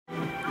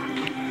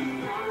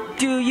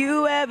Do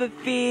you ever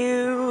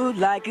feel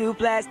like a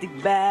plastic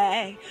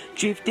bag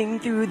drifting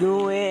through the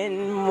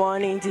wind,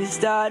 wanting to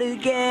start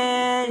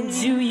again?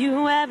 Do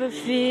you ever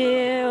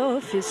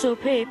feel so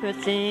paper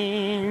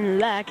thin,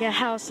 like a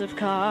house of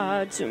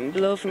cards and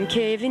blow from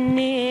caving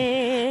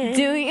in?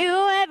 Do you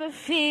ever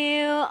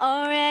feel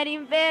already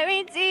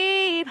very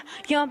deep?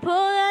 You're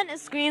pulling the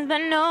screens but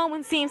no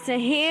one seems to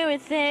hear a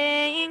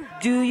thing.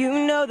 Do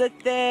you know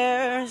that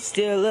there's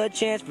still a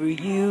chance for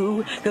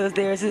you? 'Cause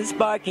there's a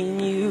spark in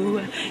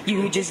you.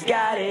 You just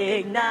gotta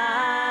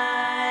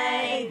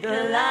ignite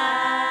the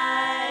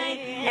light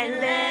and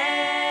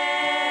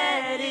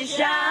let it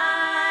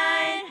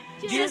shine.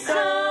 Just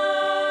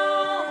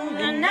hold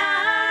the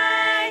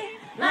night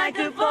like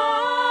the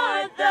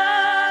 4th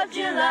of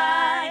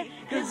July.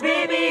 'Cause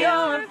baby,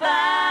 you're a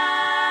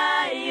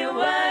firework.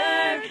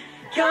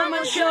 Come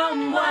on, show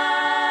 'em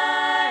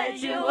what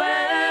you're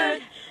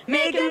worth.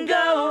 Make 'em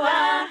go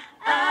ah,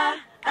 ah,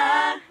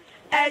 ah,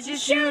 as you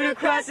shoot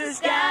across the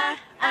sky.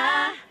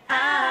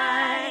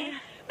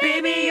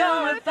 Baby,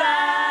 you're a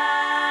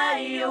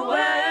firework.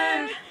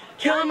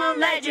 Come on,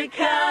 let your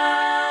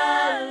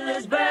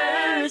colors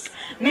burst.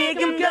 Make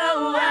 'em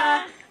go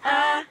ah,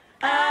 ah,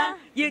 ah.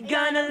 You're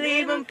gonna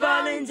leave 'em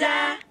falling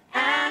down.